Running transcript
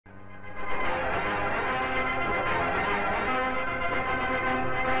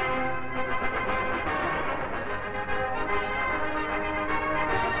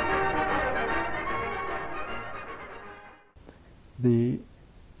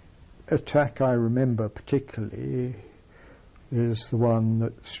attack I remember particularly is the one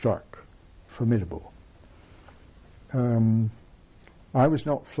that struck Formidable. I was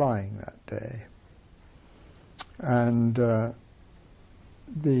not flying that day, and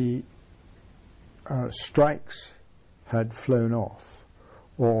the strikes had flown off,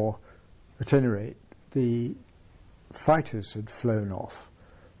 or at any rate the fighters had flown off.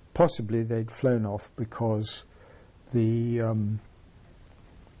 Possibly they'd flown off because there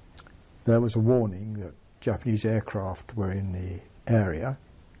was a warning that Japanese aircraft were in the area.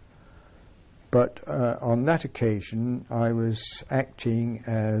 But on that occasion I was acting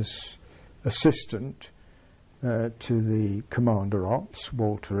as assistant to the Commander Ops,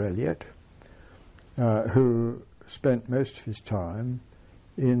 Walter Elliott, who spent most of his time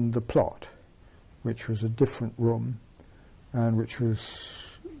in the plot, which was a different room and which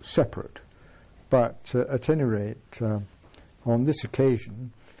was separate. But at any rate, on this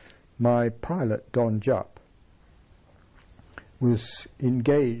occasion, my pilot, Don Jupp, was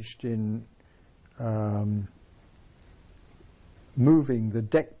engaged in moving the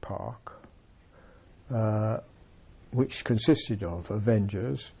deck park, which consisted of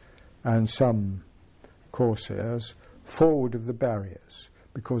Avengers and some Corsairs, forward of the barriers,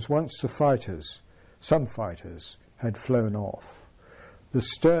 because once some fighters had flown off, the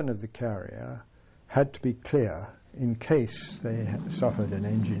stern of the carrier had to be clear in case they had suffered an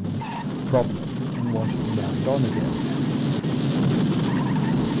engine problem and wanted to land on again.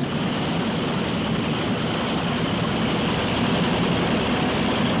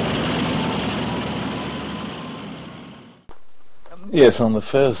 Yes, on the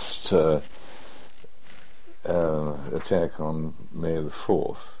first attack on May the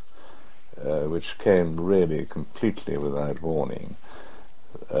 4th, which came really completely without warning,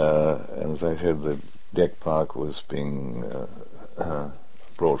 and as I said, the deck park was being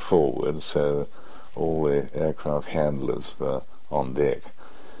brought forward, so all the aircraft handlers were on deck.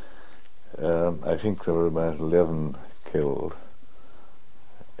 I think there were about 11 killed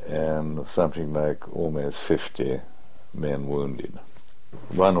and something like almost 50 men wounded.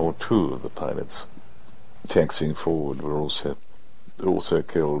 One or two of the pilots taxiing forward were also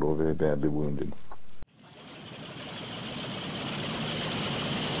killed or very badly wounded.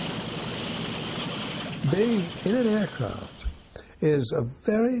 Being in an aircraft is a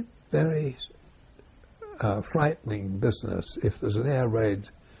very, very frightening business if there's an air raid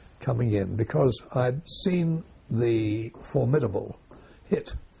coming in, because I'd seen the Formidable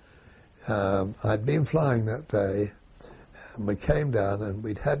hit. I'd been flying that day, and we came down and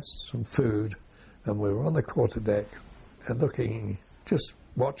we'd had some food, and we were on the quarterdeck and looking, just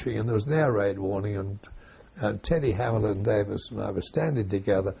watching, and there was an air raid warning, and Teddy Hamilton Davis and I were standing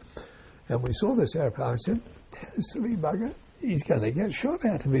together, and we saw this airplane. I said, "Teddy, silly bugger, he's going to get shot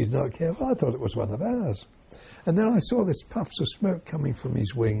at if he's not careful." I thought it was one of ours. And then I saw this puffs of smoke coming from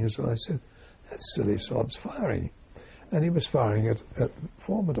his wings, and I said, "That silly sod's firing." And he was firing at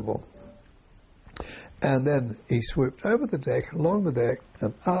Formidable. And then he swooped over the deck, along the deck,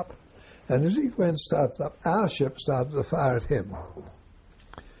 and up. And as he started up, our ship started to fire at him.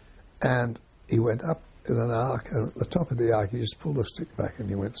 And he went up in an arc, and at the top of the arc, he just pulled a stick back, and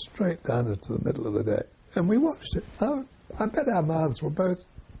he went straight down into the middle of the deck. And we watched it. Oh, I bet our mouths were both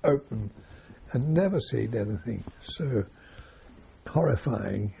open and never seen anything so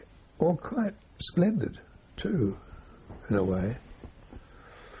horrifying, or quite splendid, too, in a way.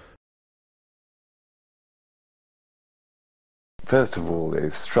 First of all, they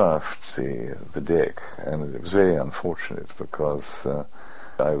strafed the deck, and it was very unfortunate because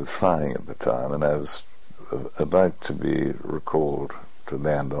I was flying at the time, and I was about to be recalled to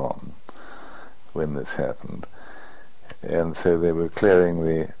land on when this happened. And so they were clearing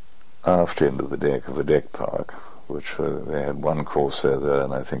the aft end of the deck park, which they had one Corsair there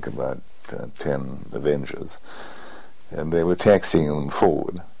and I think about 10 Avengers, and they were taxiing them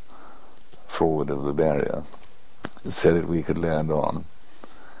forward of the barrier so that we could land on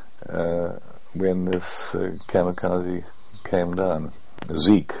when this kamikaze came down.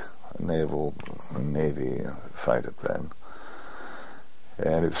 Zeke, a Navy fighter plane,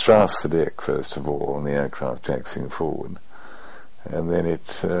 and it strafed the deck first of all on the aircraft taxiing forward, and then it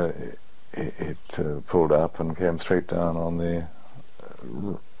pulled up and came straight down on the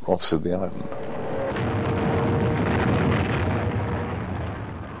opposite the island.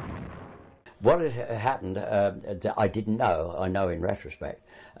 What had happened, I didn't know. I know in retrospect,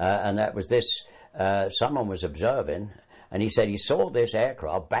 and that was this: someone was observing, and he said he saw this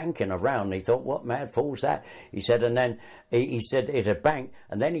aircraft banking around. And he thought, "What mad fool's that?" He said, and then he said it had banked,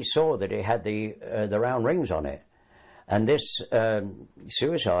 and then he saw that it had the round rings on it. And this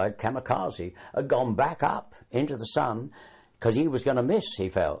suicide, Kamikaze, had gone back up into the sun because he was going to miss, he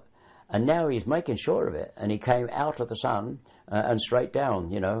felt. And now he's making sure of it. And he came out of the sun and straight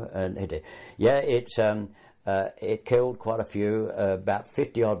down, you know. And it killed quite a few. About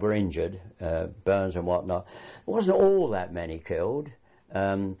 50 odd were injured, burns and whatnot. It wasn't all that many killed.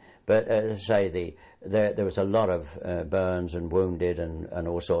 But as I say, there was a lot of burns and wounded and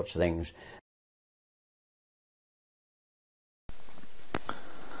all sorts of things.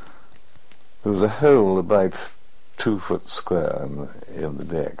 There was a hole about 2 foot square in the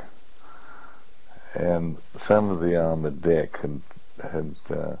deck, and some of the armoured deck had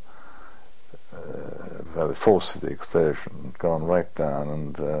by the force of the explosion, gone right down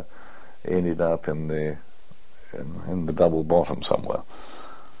and ended up in the double bottom somewhere,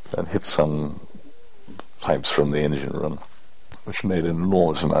 and hit some pipes from the engine room, which made an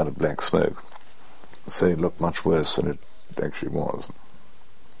enormous amount of black smoke. So it looked much worse than it actually was.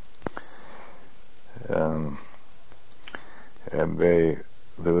 And there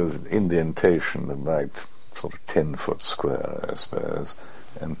was an indentation about sort of 10 foot square, I suppose,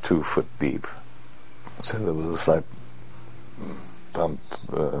 and 2 foot deep. So there was a slight bump,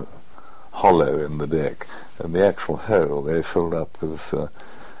 hollow in the deck, and the actual hole they filled up with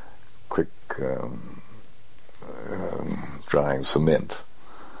quick drying cement.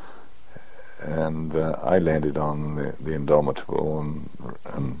 And I landed on the Indomitable, and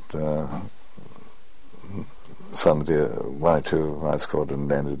one or two of my squadron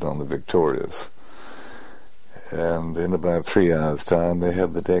landed on the Victorious. And in about 3 hours' time, they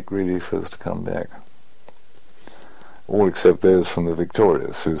had the deck ready for us to come back. All except those from the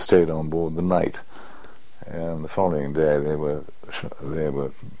Victorious, who stayed on board the night. And the following day, they were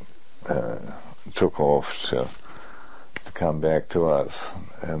took off to come back to us,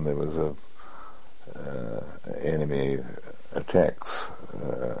 and there was enemy attacks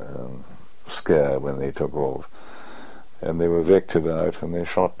scare when they took off, and they were vectored out, and they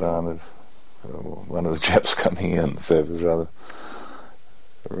shot down at one of the chaps coming in. So it was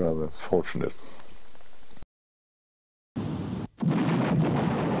rather fortunate.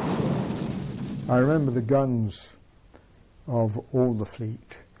 I remember the guns of all the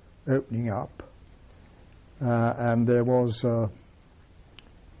fleet opening up, and there was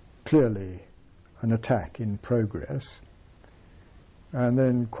clearly an attack in progress, and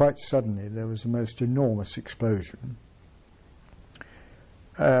then quite suddenly there was the most enormous explosion.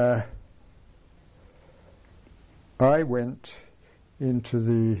 I went into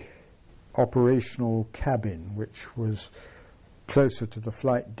the operational cabin, which was closer to the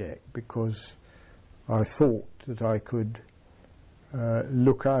flight deck, because I thought that I could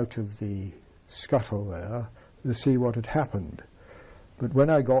look out of the scuttle there to see what had happened. But when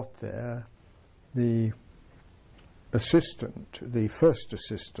I got there, the first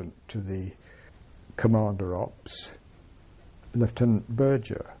assistant to the Commander Ops, Lieutenant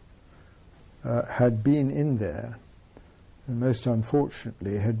Berger, had been in there, and most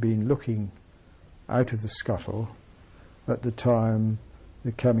unfortunately had been looking out of the scuttle at the time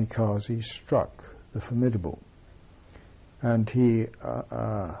the Kamikaze struck the Formidable. And he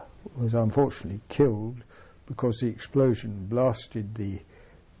was unfortunately killed because the explosion blasted the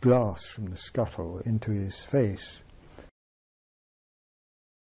glass from the scuttle into his face.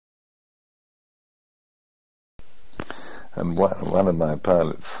 And one of my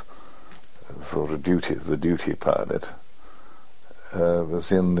pilots, the duty pilot,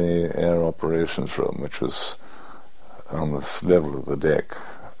 was in the air operations room, which was on the level of the deck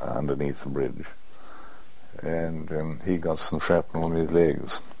underneath the bridge. And he got some shrapnel in his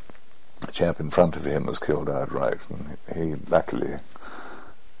legs. The chap in front of him was killed outright, and he luckily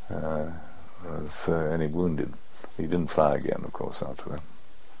was only wounded. He didn't fly again, of course, after that.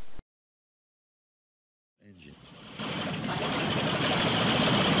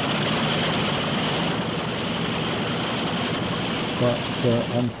 But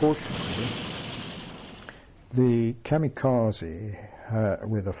unfortunately, the Kamikaze,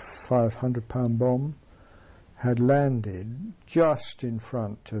 with a 500-pound bomb, had landed just in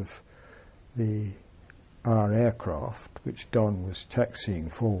front of our aircraft, which Don was taxiing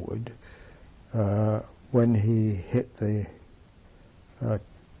forward, when he hit the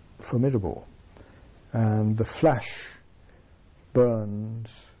Formidable. And the flash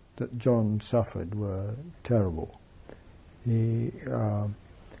burns that John suffered were terrible. He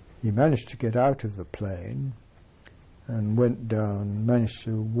managed to get out of the plane and managed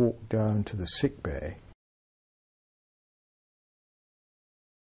to walk down to the sick bay.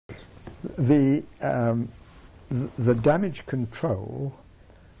 The damage control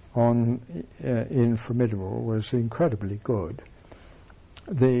in Formidable was incredibly good.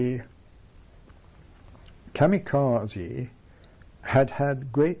 The Kamikaze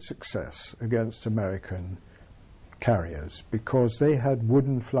had great success against American carriers because they had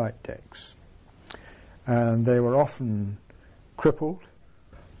wooden flight decks, and they were often crippled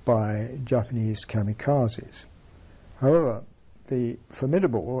by Japanese kamikazes. However, the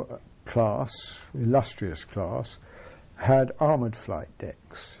Formidable class, illustrious class, had armoured flight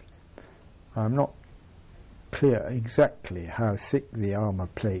decks. I'm not clear exactly how thick the armour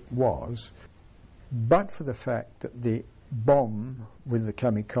plate was, but for the fact that the bomb with the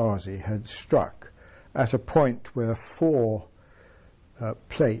kamikaze had struck at a point where four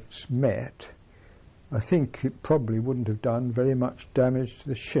plates met, I think it probably wouldn't have done very much damage to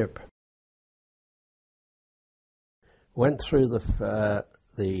the ship. Went through the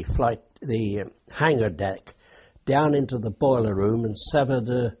hangar deck down into the boiler room and severed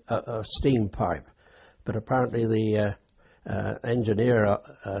a steam pipe. But apparently the engineer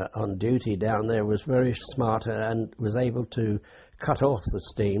on duty down there was very smart and was able to cut off the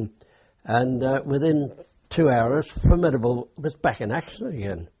steam. And within 2 hours, Formidable was back in action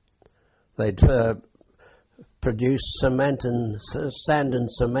again. They'd produced cement and sand and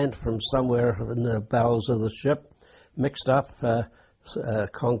cement from somewhere in the bowels of the ship, mixed up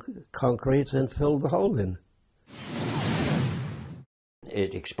concrete and filled the hole in.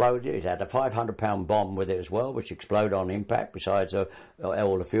 It exploded. It had a 500-pound bomb with it as well, which exploded on impact, besides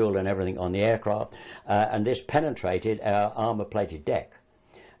all the fuel and everything on the aircraft. And this penetrated our armour-plated deck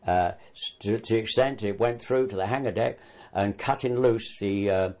to the extent it went through to the hangar deck and cutting loose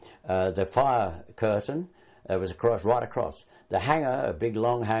the fire curtain. Was right across. The hangar, a big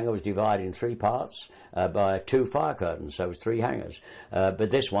long hangar, was divided in 3 parts by 2 fire curtains, so it was 3 hangars. But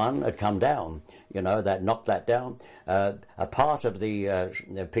this one had come down, that knocked that down. A part of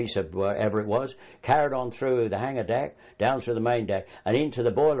the piece of wherever it was carried on through the hangar deck, down through the main deck, and into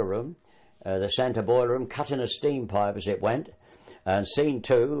the boiler room, the centre boiler room, cutting a steam pipe as it went. And scene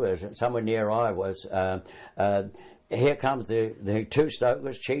 2, somewhere near I was, here comes the 2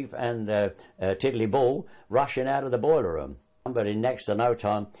 stokers, Chief and Tiddly Ball, rushing out of the boiler room. But in next to no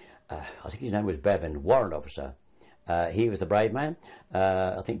time, I think his name was Bevan, warrant officer. He was the brave man.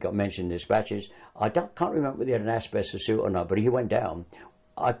 I think got mentioned in dispatches. I can't remember whether he had an asbestos suit or not, but he went down.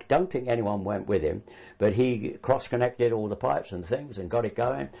 I don't think anyone went with him, but he cross-connected all the pipes and things and got it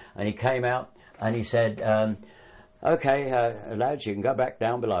going. And he came out and he said, okay, lads, you can go back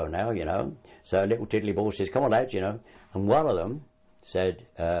down below now, So little Tiddly Ball says, come on, lads, And one of them said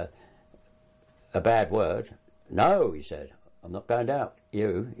a bad word. No, he said, I'm not going down.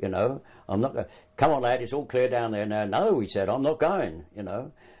 I'm not going. Come on, lad, it's all clear down there now. No, he said, I'm not going,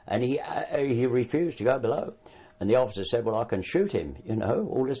 And he refused to go below. And the officer said, well, I can shoot him,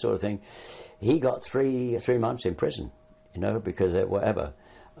 all this sort of thing. He got 3 months in prison, because of whatever.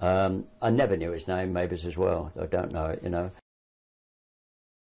 I never knew his name, maybe as well. I don't know it,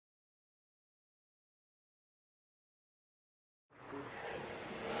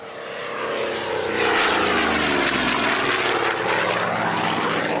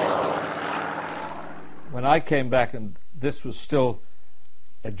 When I came back, and this was still,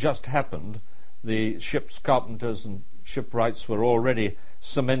 it just happened, the ship's carpenters and shipwrights were already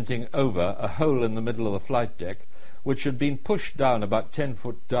cementing over a hole in the middle of the flight deck, which had been pushed down about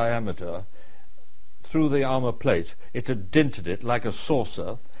 10-foot diameter through the armour plate. It had dinted it like a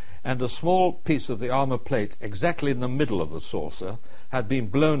saucer, and a small piece of the armour plate exactly in the middle of the saucer had been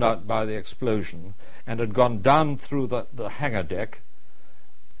blown out by the explosion and had gone down through the hangar deck,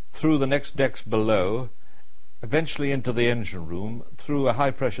 through the next decks below, eventually into the engine room, through a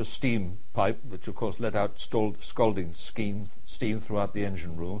high-pressure steam pipe, which of course let out scalding steam throughout the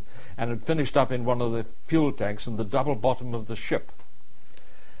engine room, and had finished up in one of the fuel tanks in the double bottom of the ship.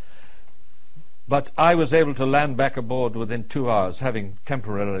 But I was able to land back aboard within 2 hours, having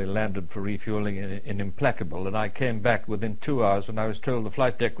temporarily landed for refueling in Implacable, and I came back within 2 hours when I was told the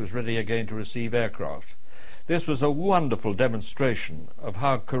flight deck was ready again to receive aircraft. This was a wonderful demonstration of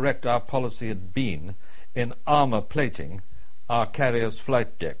how correct our policy had been in armour plating our carriers'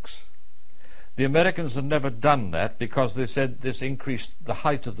 flight decks. The Americans had never done that because they said this increased the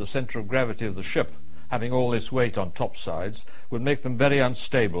height of the centre of gravity of the ship. Having all this weight on top sides would make them very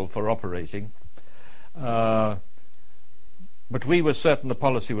unstable for operating. But we were certain the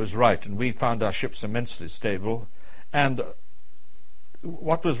policy was right, and we found our ships immensely stable. And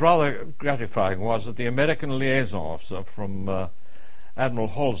what was rather gratifying was that the American liaison officer from Admiral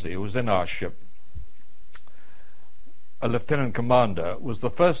Halsey, who was in our ship, a lieutenant commander, was the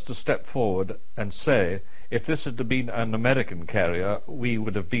first to step forward and say, if this had been an American carrier, we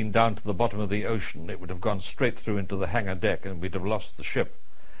would have been down to the bottom of the ocean. It would have gone straight through into the hangar deck and we'd have lost the ship.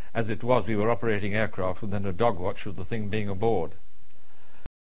 As it was, we were operating aircraft within a dog watch of the thing being aboard.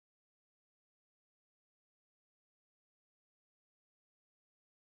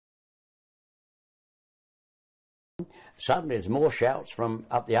 Suddenly there's more shouts from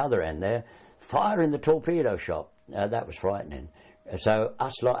up the other end there, fire in the torpedo shop. That was frightening. So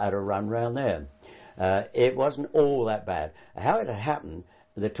us lot had to run round there. It wasn't all that bad. How it had happened,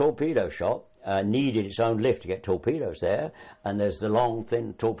 the torpedo shop needed its own lift to get torpedoes there, and there's the long,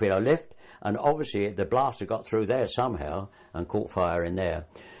 thin torpedo lift, and obviously the blaster got through there somehow and caught fire in there.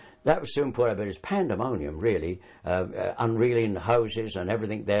 That was soon put out, but it was pandemonium, really, unreeling hoses and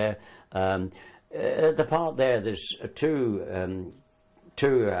everything there. The part there, there's two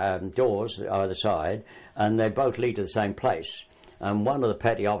doors either side, and they both lead to the same place. And one of the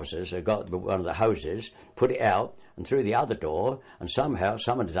petty officers had got one of the hoses, put it out, and through the other door, and somehow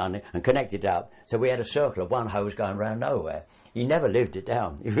someone had done it and connected it up. So we had a circle of one hose going round nowhere. He never lived it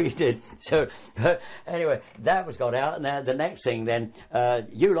down. He really did. So, anyway, that was got out, and then the next thing then,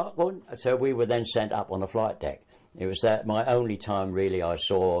 you lot wouldn't. So we were then sent up on the flight deck. It was my only time really I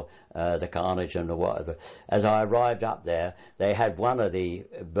saw the carnage and the whatever. As I arrived up there, they had one of the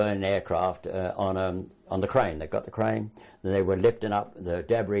burning aircraft on the crane. They got the crane, and they were lifting up the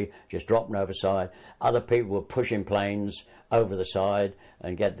debris, just dropping over the side. Other people were pushing planes over the side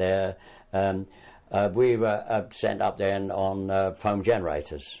and get there. We were sent up there on foam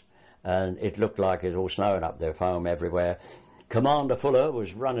generators, and it looked like it was all snowing up there, foam everywhere. Commander Fuller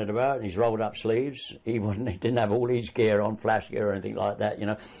was running about in his rolled up sleeves. He didn't have all his gear on, flash gear or anything like that, you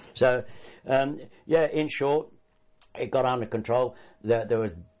know. So, yeah, in short, it got under control. There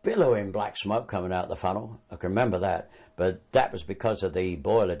was billowing black smoke coming out the funnel. I can remember that. But that was because of the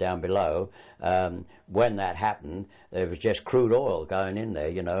boiler down below. When that happened, there was just crude oil going in there,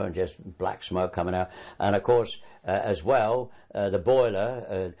 you know, and just black smoke coming out. And, of course, as well, the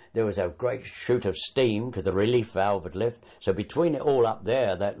boiler, there was a great shoot of steam because the relief valve had lifted. So between it all up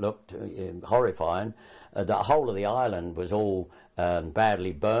there, that looked horrifying. The whole of the island was all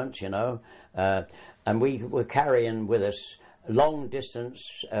badly burnt, you know. And we were carrying with us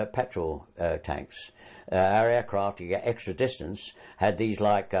long-distance petrol tanks. Our aircraft, to get extra distance, had these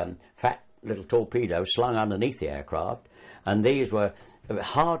like fat little torpedoes slung underneath the aircraft, and these were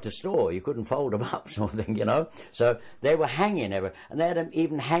hard to store. You couldn't fold them up, sort of thing, you know. So they were hanging everywhere, and they had them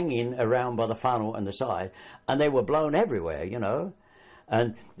even hanging around by the funnel and the side, and they were blown everywhere, you know.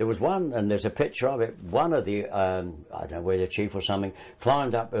 And there was one, and there's a picture of it, one of the, I don't know, whether the chief or something,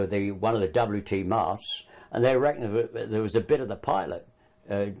 climbed up one of the WT masts, and they reckoned there was a bit of the pilot,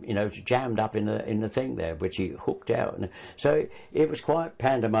 you know, jammed up in the thing there, which he hooked out. And so it was quite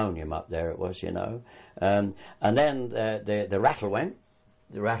pandemonium up there, it was, you know. And then the rattle went.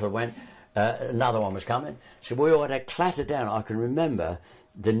 The rattle went. Another one was coming. So we all had to clatter down. I can remember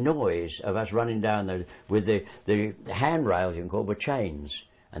the noise of us running down with the handrails, you can call, were chains.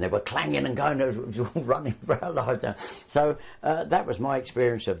 And they were clanging and going, running for our lives down. So that was my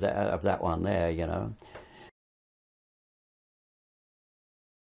experience of that one there, you know.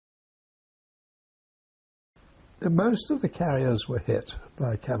 Most of the carriers were hit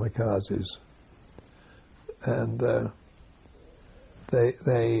by kamikazes, and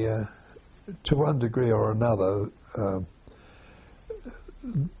they to one degree or another,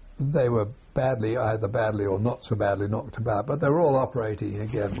 they were either badly or not so badly knocked about, but they were all operating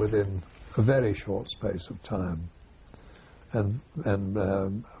again within a very short space of time. And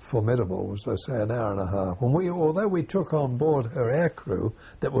Formidable was, I say, an hour and a half. And although we took on board her aircrew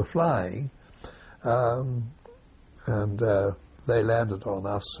that were flying, and they landed on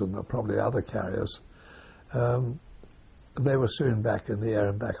us and probably other carriers, they were soon back in the air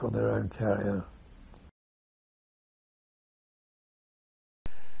and back on their own carrier.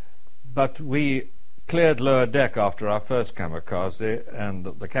 But we cleared lower deck after our first kamikaze, and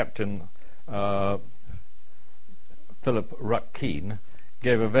the captain, Philip Ruck-Keene,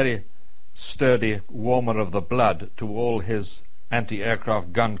 gave a very sturdy warmer of the blood to all his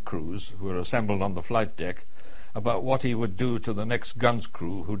anti-aircraft gun crews who were assembled on the flight deck about what he would do to the next gun's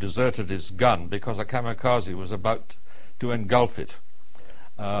crew who deserted his gun because a kamikaze was about to engulf it.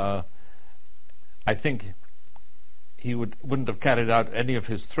 I think he wouldn't have carried out any of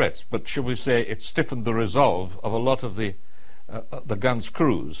his threats, but shall we say it stiffened the resolve of a lot of the gun's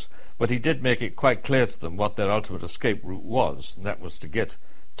crews. But he did make it quite clear to them what their ultimate escape route was, and that was to get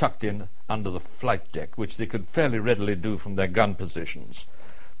tucked in under the flight deck, which they could fairly readily do from their gun positions.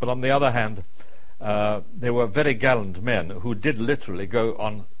 But on the other hand, they were very gallant men who did literally go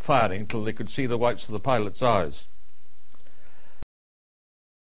on firing till they could see the whites of the pilot's eyes.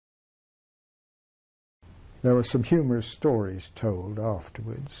 There were some humorous stories told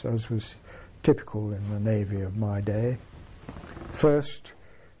afterwards, as was typical in the Navy of my day. First,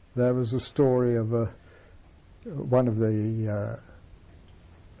 there was a story of one of the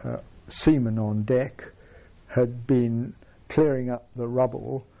seamen on deck had been clearing up the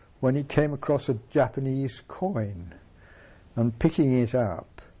rubble when he came across a Japanese coin, and picking it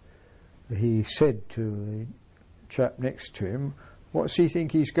up, he said to the chap next to him, "What's he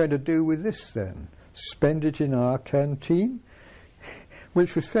think he's going to do with this then? Spend it in our canteen?"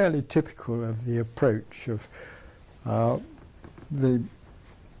 Which was fairly typical of the approach of the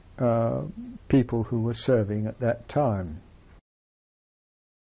people who were serving at that time.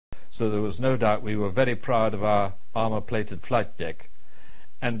 So there was no doubt we were very proud of our armour-plated flight deck.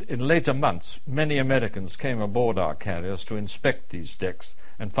 And in later months, many Americans came aboard our carriers to inspect these decks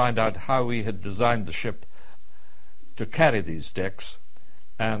and find out how we had designed the ship to carry these decks.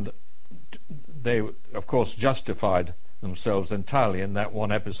 And they, of course, justified themselves entirely in that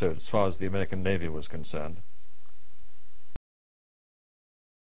one episode as far as the American Navy was concerned.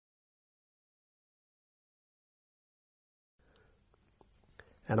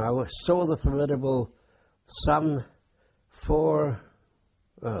 And I saw the Formidable some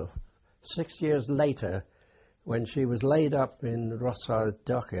 6 years later, when she was laid up in Rosyth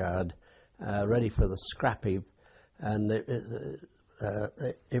dockyard, ready for the scrap heap, and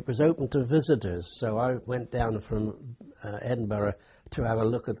it was open to visitors. So I went down from Edinburgh to have a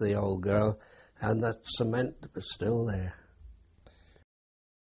look at the old girl, and that cement was still there.